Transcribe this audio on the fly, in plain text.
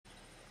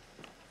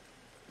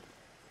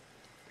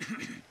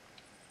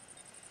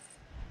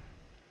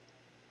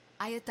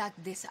I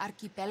attacked this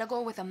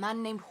archipelago with a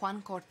man named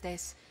Juan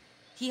Cortez.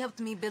 He helped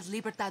me build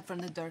Libertad from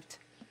the dirt.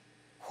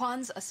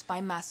 Juan's a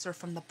spy master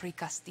from the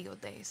pre-Castillo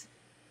days.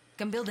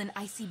 Can build an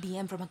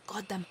ICBM from a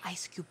goddamn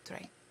ice cube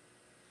tray.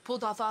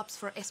 Pulled off ops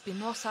for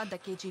Espinosa, the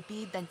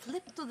KGB, then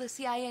flipped to the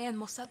CIA and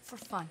Mossad for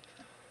fun.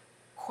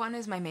 Juan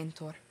is my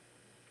mentor.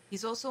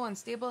 He's also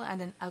unstable and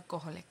an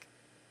alcoholic.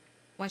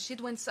 When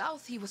shit went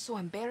south, he was so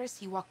embarrassed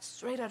he walked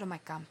straight out of my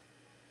camp.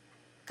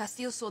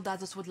 Castillo's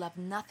soldados would love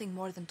nothing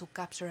more than to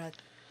capture a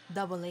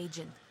double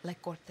agent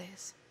like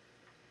Cortez.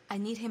 I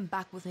need him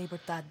back with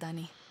Libertad,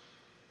 Danny.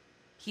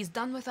 He's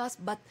done with us,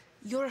 but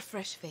you're a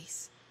fresh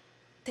face.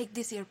 Take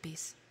this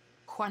earpiece.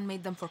 Juan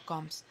made them for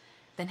comms.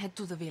 Then head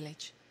to the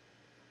village.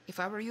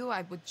 If I were you,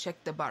 I would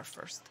check the bar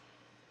first.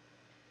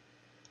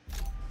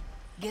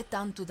 Get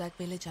down to that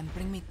village and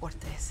bring me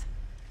Cortez.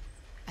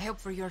 I hope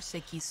for your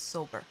sake he's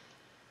sober.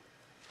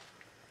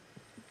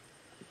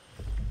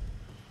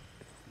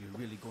 You're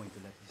really going to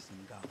let this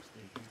Singao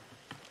stay here?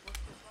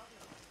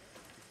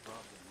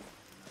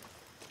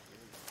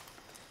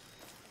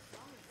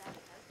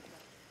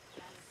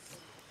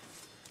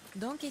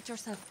 Don't get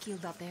yourself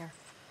killed out there.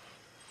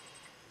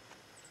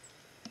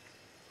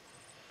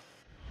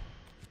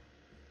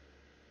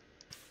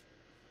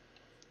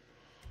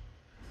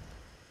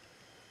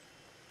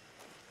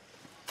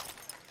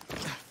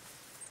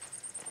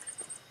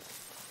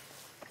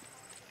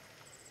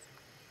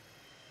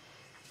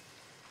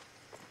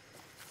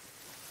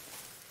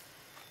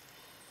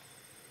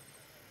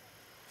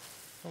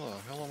 Where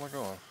the hell am I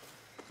going?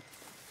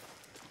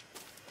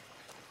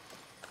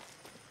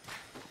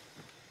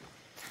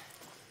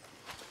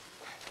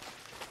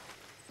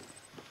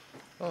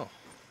 Oh.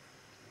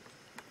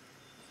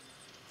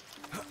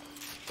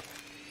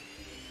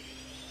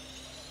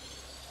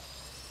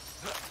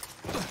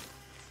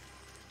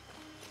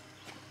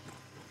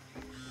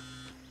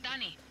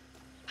 Danny,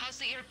 how's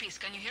the earpiece?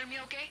 Can you hear me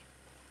okay?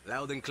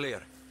 Loud and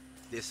clear.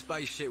 This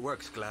spy shit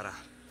works, Clara.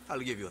 I'll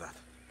give you that.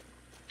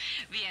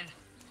 Bien.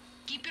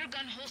 Keep your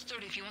gun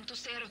holstered if you want to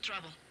stay out of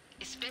trouble,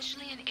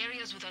 especially in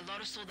areas with a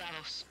lot of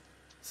soldados.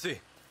 See,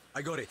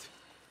 I got it.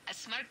 A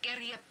smart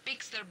guerrilla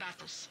picks their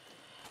battles.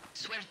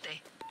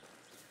 Suerte.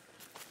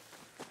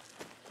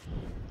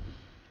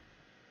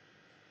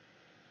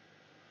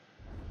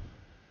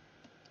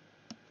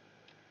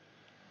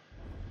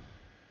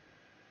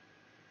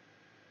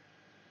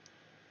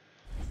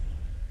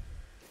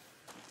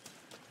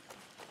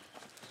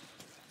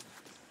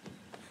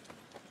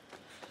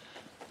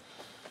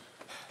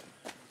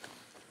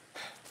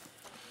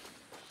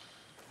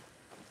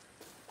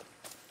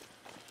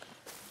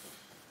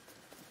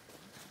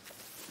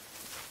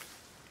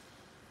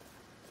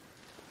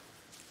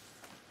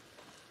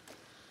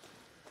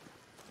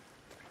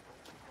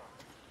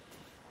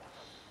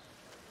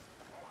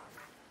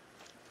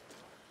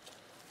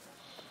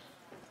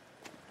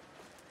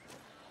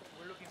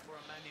 We're looking for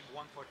a man named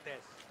Juan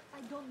Cortez.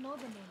 I don't know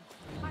the name.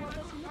 What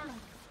does he look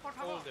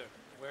like? Older,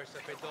 wears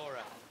a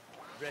fedora,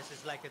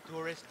 dresses like a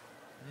tourist,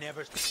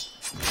 never...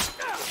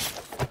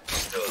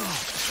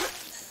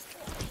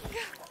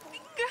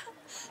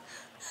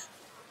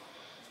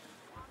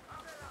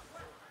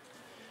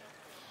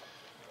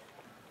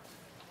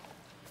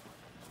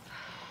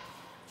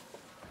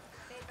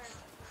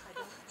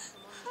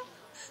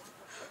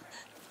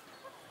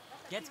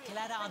 Get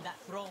Clara on that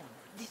throne.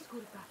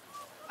 Disculpa.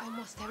 I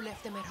must have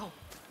left them at home.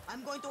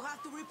 I'm going to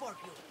have to report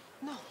you.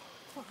 No,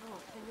 por favor,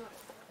 señor.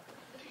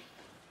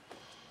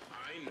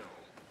 I know.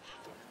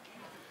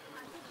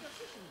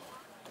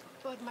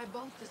 But my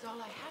boat is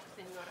all I have,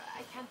 senor.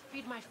 I can't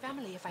feed my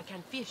family if I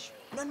can't fish.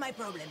 Not my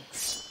problem.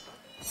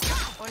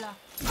 Hola.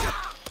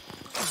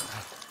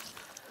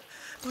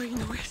 Hoy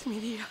no es mi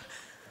día.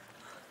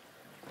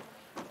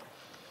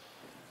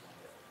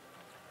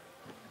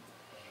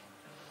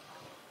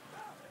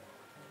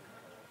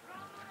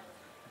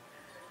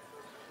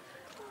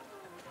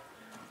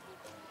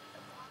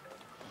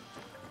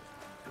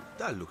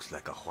 That looks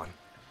like a Juan.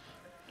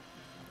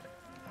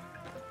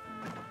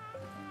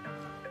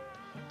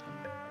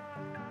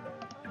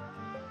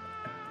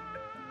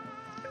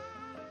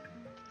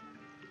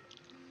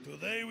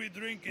 Today we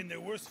drink in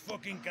the worst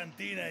fucking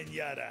cantina in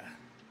Yara.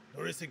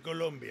 Or is it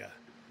Colombia?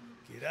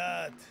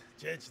 Kirat,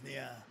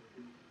 Chechnya.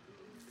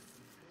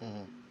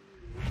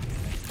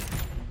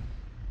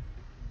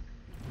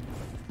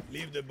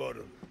 Leave the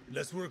bottle.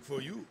 Less work for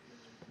you.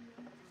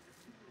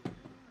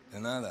 De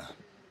nada.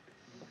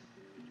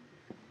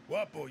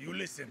 Guapo, you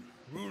listen.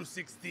 Rule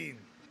 16.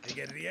 The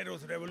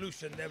guerrilleros'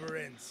 revolution never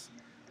ends.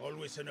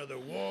 Always another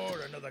war,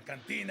 another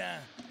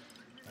cantina,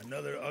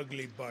 another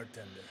ugly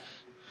bartender.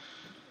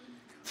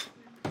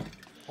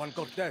 Juan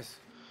Cortez.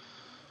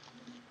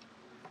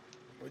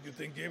 What do you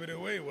think gave it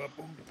away,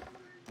 Guapo?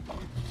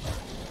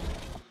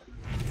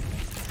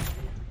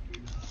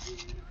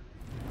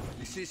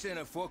 This isn't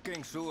a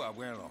fucking zoo,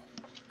 abuelo.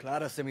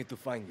 Clara sent me to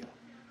find you.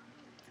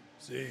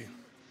 See,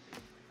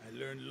 I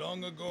learned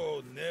long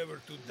ago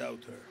never to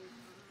doubt her.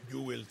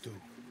 You will too.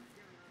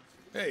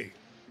 Hey,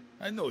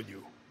 I know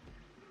you.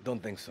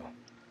 Don't think so.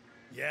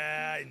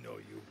 Yeah, I know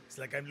you. It's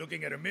like I'm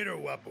looking at a mirror,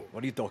 Guapo.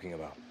 What are you talking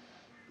about?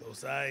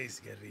 Those eyes,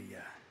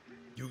 Guerilla.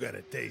 You got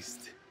a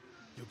taste.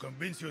 You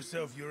convince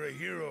yourself you're a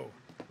hero,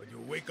 but you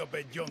wake up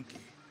a junkie,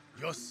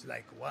 just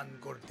like Juan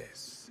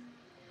Cortez.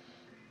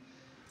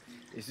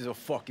 This is a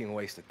fucking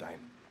waste of time.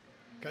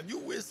 Can you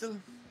whistle?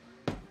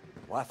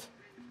 What?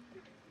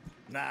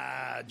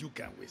 Nah, you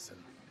can't whistle.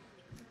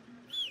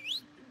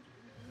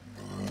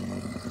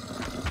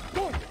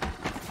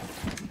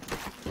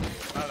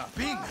 A la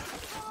pinga!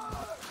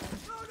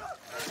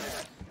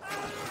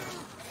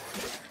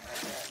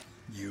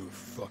 You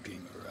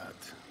fucking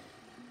rat.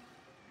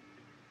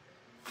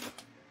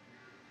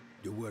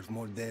 You're worth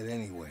more dead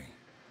anyway.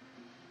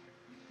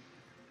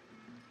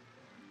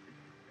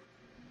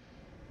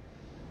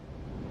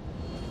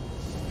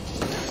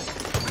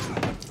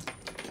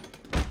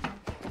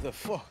 What the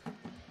fuck?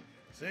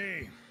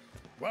 See,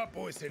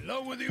 Guapo is in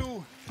love with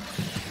you,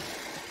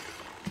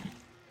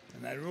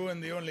 and I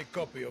ruined the only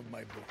copy of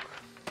my book.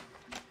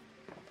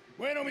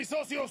 Bueno, mis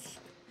socios,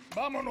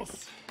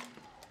 vámonos.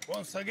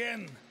 Once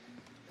again,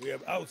 we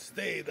have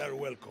outstayed our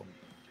welcome.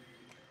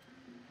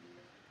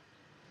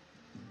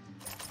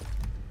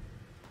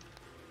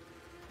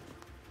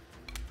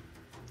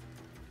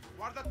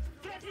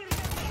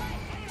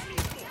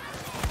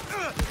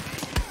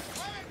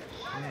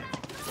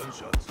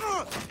 Gunshots.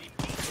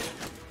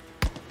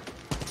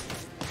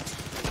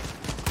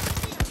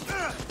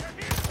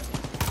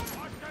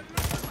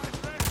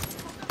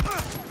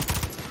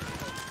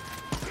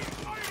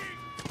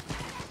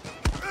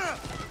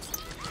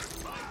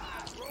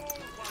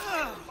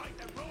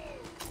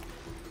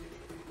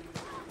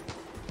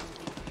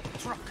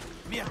 Truck!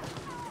 Mierda!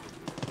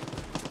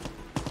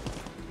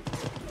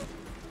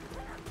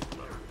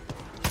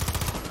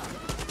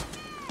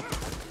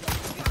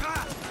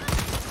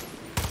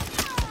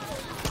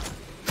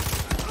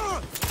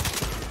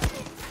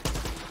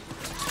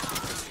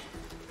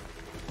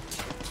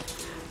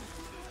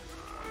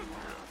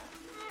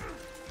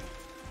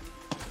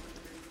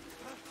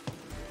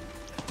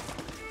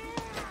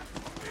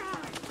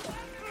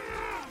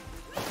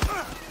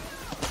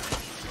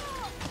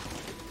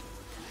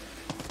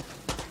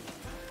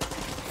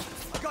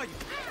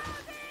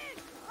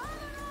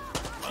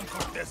 Juan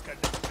Cortez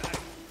got this guy.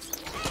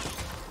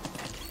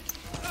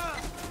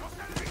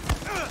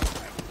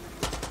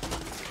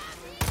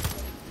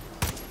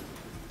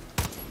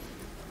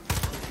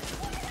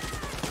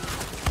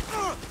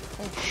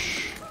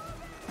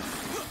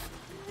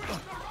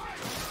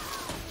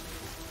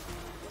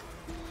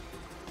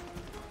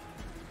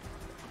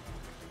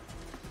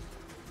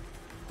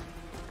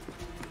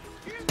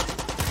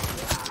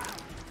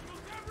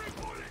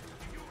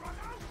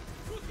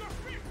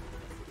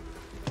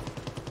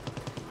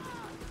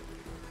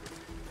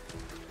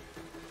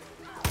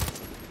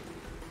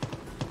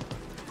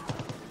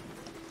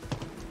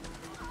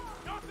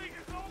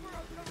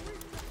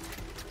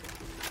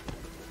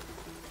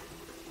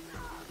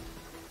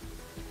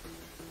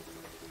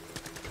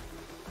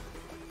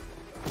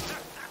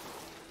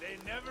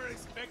 Never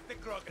expect the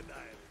crocodile.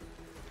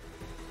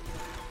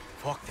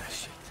 Fuck that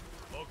shit.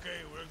 Okay,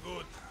 we're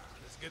good.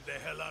 Let's get the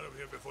hell out of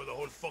here before the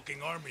whole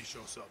fucking army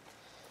shows up.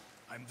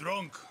 I'm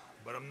drunk,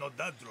 but I'm not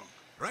that drunk.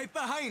 Right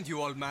behind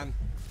you, old man.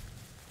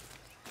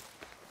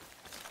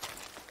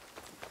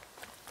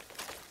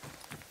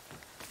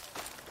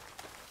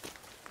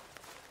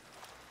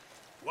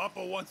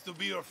 Guapo wants to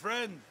be your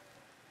friend.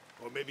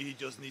 Or maybe he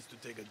just needs to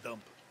take a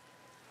dump.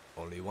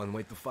 Only one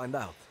way to find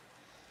out.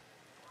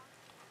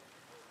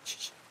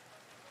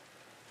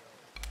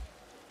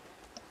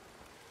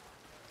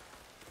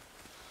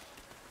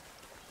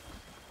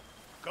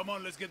 Come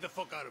on, let's get the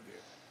fuck out of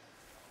here.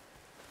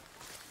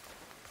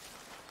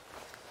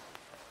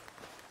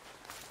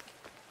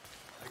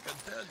 I can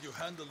tell you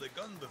handled a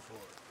gun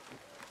before.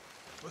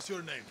 What's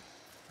your name?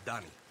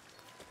 Danny.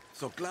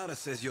 So Clara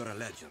says you're a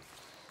legend.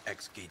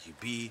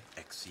 Ex-KGB,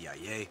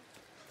 ex-CIA.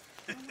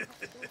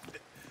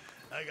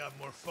 I got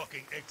more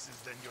fucking X's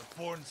than your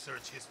porn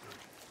search history.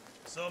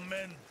 Some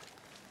men,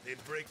 they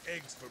break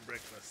eggs for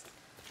breakfast.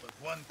 But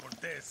Juan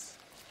Cortez,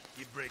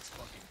 he breaks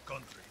fucking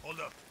country.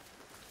 Hold up.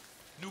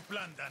 New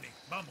plan, Danny.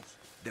 Vamos.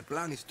 The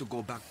plan is to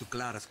go back to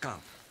Clara's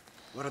camp.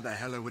 Where the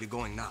hell are we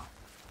going now?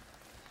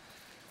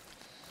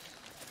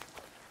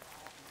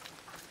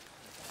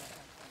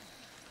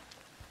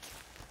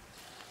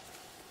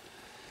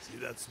 See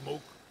that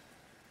smoke?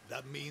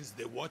 That means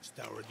the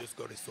watchtower just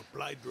got a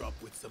supply drop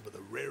with some of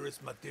the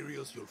rarest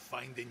materials you'll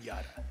find in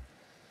Yara.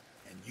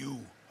 And you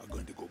are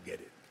going to go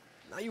get it.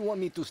 Now you want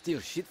me to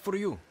steal shit for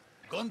you?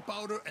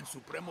 Gunpowder and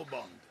Supremo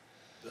Bond.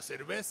 The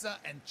cerveza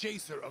and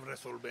chaser of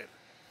Resolver.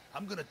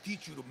 I'm gonna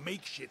teach you to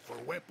make shit for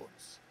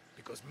weapons.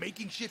 Because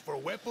making shit for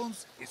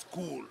weapons is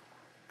cool.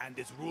 And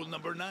it's rule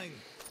number 9.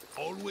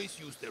 Always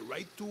use the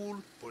right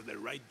tool for the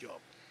right job.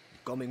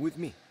 Coming with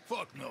me?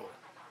 Fuck no.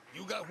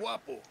 You got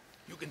Guapo.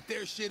 You can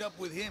tear shit up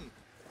with him.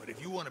 But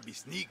if you want to be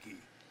sneaky,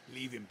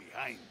 leave him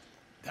behind.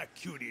 That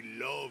cutie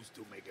loves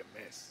to make a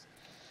mess.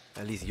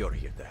 At least you're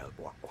here to help,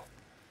 Guapo.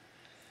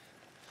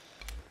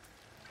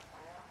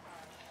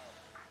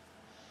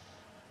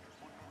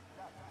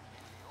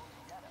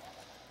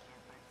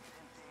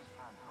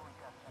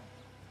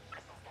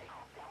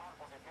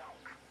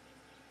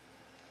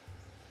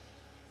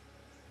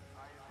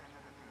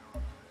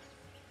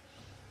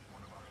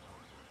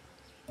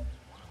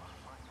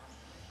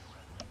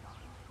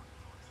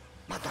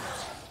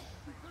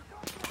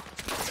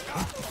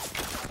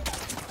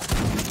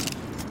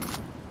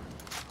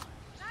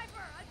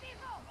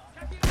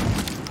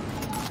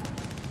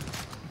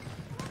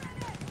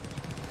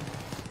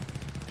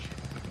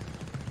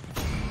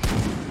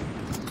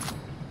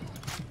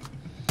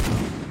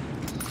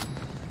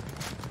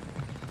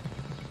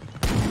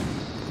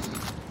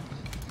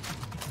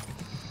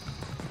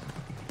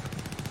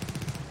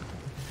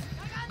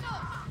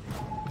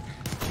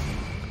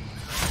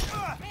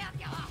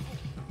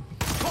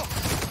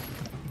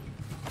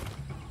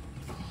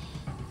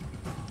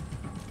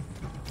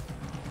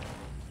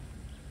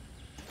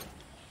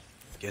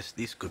 Guess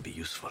this could be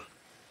useful.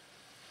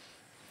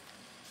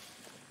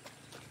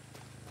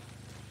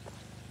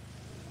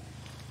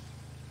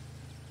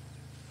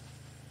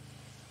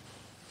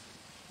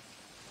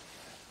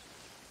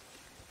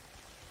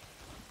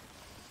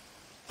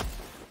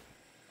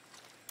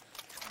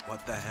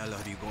 What the hell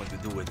are you going to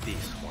do with this,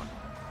 Juan?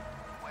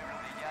 Pueblo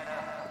de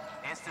Yara,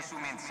 este es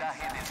un mensaje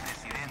del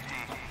presidente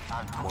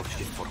Anton. More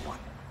shit for Juan.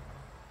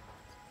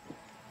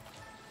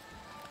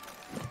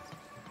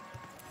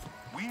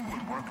 We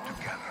will work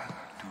together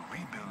to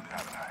rebuild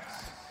paradise.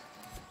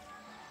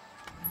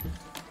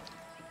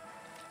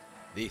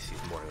 This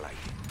is more like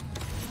it.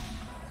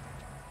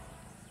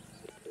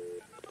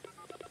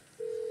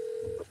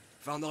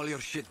 Found all your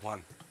shit,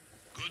 Juan.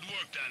 Good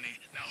work, Danny.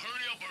 Now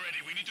hurry up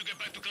already. We need to get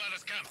back to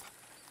Clara's camp.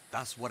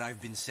 That's what I've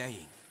been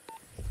saying.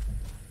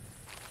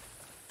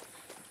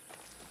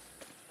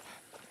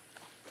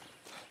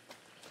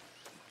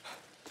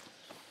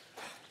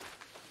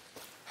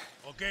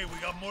 Okay, we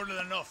got more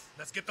than enough.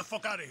 Let's get the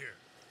fuck out of here.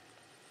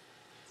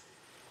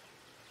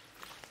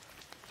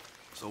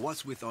 So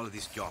what's with all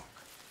this junk?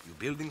 You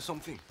building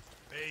something?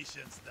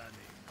 Patience,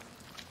 Danny.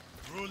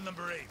 Rule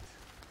number 8.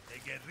 A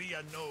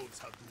guerrilla knows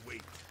how to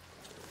wait.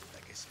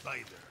 Like a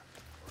spider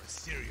or a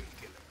serial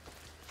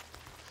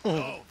killer.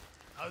 So,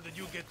 how did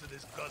you get to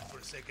this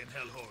godforsaken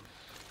hellhole?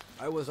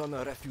 I was on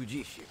a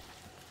refugee ship.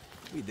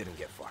 We didn't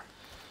get far.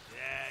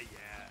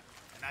 Yeah.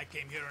 And I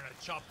came here in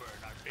a chopper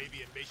in our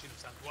baby invasion of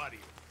Santuario.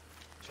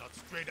 Shot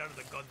straight out of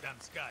the goddamn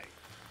sky.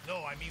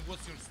 No, I mean,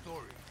 what's your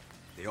story?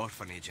 The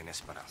orphanage in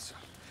Esperanza.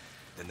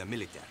 Then the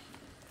military.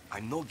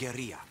 I'm no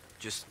guerrilla,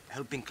 just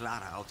helping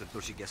Clara out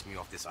until she gets me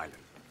off this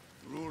island.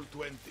 Rule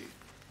 20.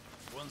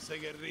 Once a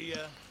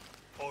guerrilla,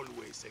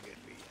 always a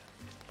guerrilla.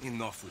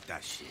 Enough with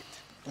that shit.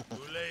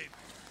 Too late.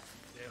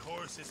 The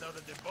horse is out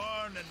of the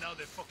barn, and now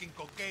the fucking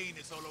cocaine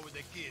is all over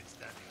the kids,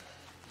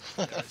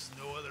 Danny. There is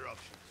no other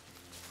option.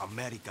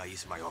 America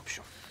is my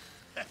option.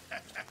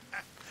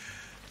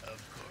 Of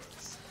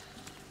course.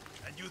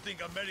 And you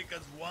think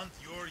Americans want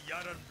your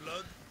Yaran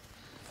blood?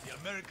 The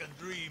American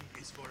dream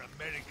is for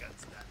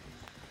Americans, Danny.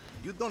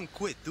 You don't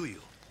quit, do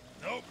you?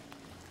 Nope.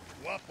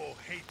 Guapo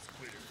hates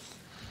quitters.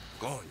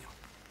 Coño.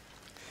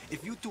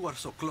 If you two are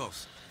so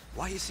close,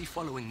 why is he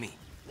following me?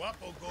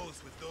 Guapo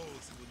goes with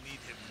those who need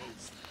him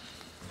most.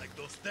 Like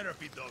those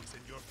therapy dogs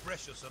in your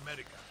precious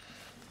America.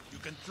 You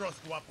can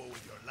trust Guapo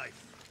with your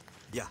life.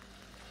 Yeah.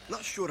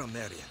 Not sure I'm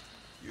there yet.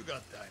 You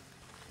got time.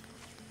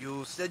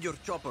 You said your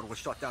chopper was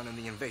shot down in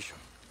the invasion.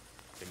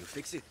 Can you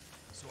fix it?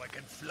 So I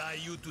can fly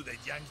you to the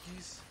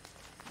Yankees?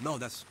 No,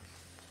 that's...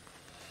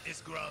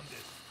 It's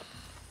grounded.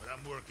 But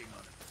I'm working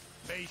on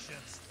it.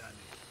 Patience,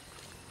 Danny.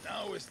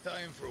 Now it's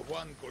time for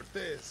Juan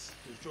Cortez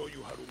to show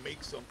you how to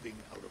make something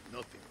out of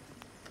nothing.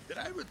 Did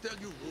I ever tell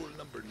you rule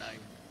number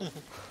 9?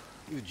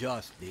 You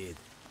just did.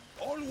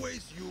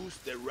 Always use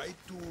the right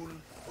tool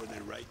for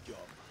the right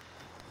job.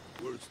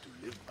 Words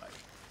to live by.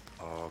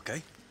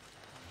 Okay.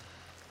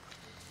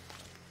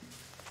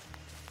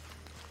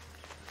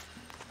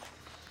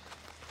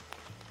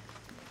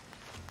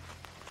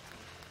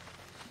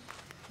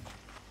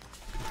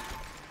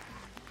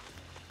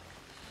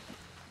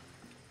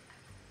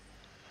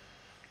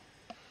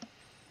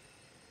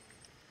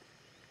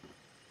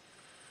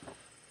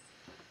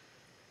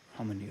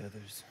 How many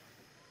others?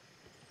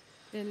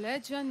 The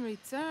legend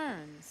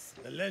returns.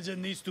 The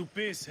legend needs to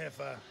piss,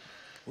 Jefa.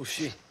 Who's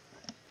she?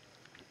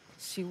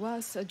 She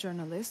was a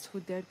journalist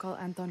who dared call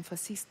Anton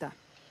fascista.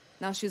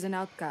 Now she's an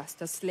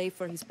outcast, a slave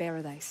for his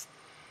paradise.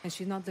 And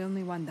she's not the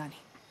only one, Danny.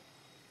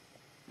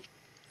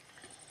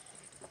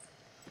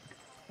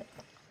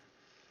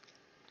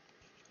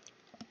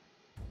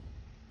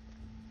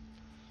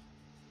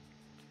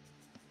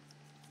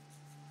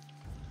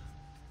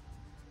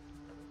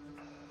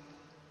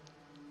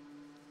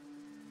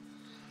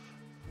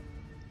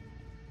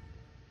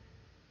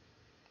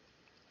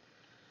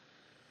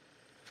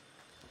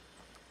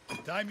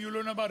 Time you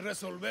learn about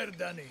Resolver,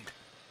 Danny.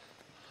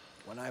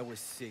 When I was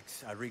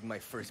 6, I rigged my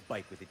first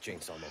bike with a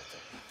chainsaw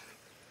motor.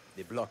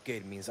 The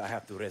blockade means I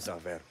have to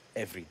resolver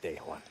every day,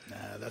 Juan.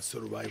 Nah, that's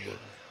survival.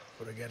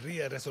 For a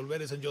guerrilla, Resolver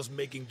isn't just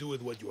making do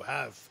with what you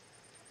have.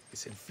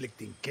 It's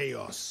inflicting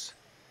chaos.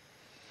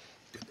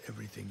 Get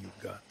everything you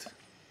got.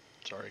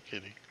 Sorry,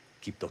 kitty.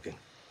 Keep talking.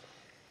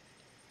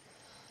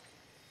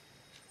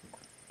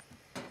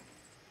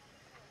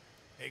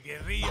 A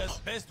guerrilla's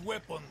best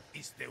weapon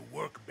is the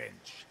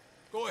workbench.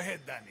 Go ahead,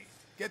 Danny.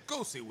 Get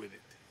cozy with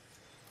it.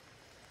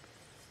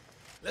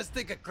 Let's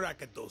take a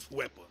crack at those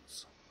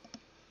weapons.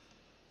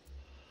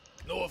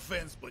 No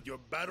offense, but your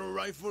battle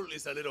rifle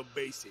is a little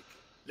basic.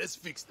 Let's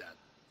fix that.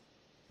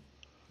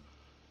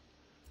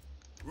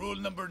 Rule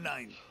number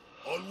 9.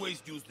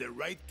 Always use the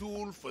right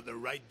tool for the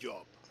right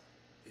job.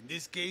 In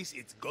this case,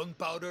 it's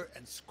gunpowder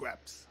and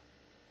scraps.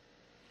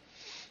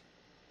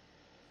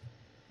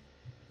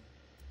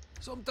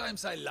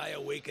 Sometimes I lie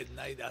awake at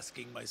night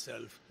asking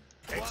myself,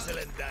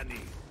 excellent, Danny.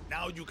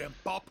 Now you can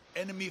pop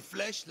enemy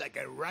flesh like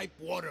a ripe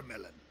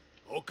watermelon.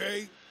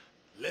 Okay,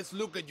 let's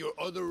look at your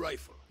other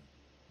rifle.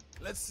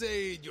 Let's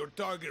say your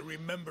target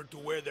remembered to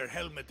wear their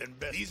helmet and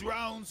vest. These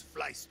rounds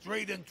fly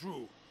straight and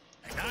true.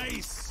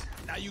 Nice!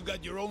 Now you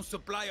got your own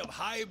supply of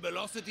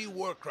high-velocity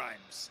war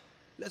crimes.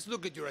 Let's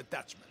look at your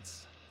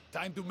attachments.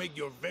 Time to make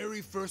your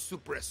very first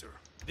suppressor.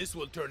 This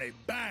will turn a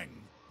bang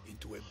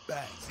into a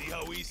bang. See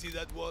how easy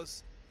that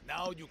was?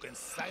 Now you can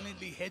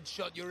silently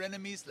headshot your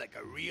enemies like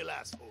a real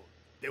asshole.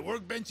 The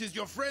workbench is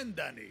your friend,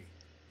 Danny.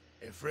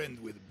 A friend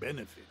with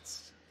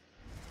benefits.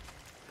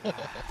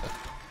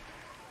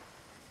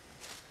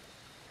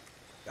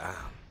 Damn.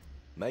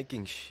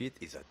 Making shit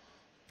is a...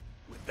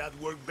 With that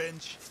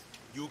workbench,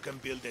 you can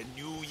build a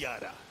new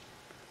Yara.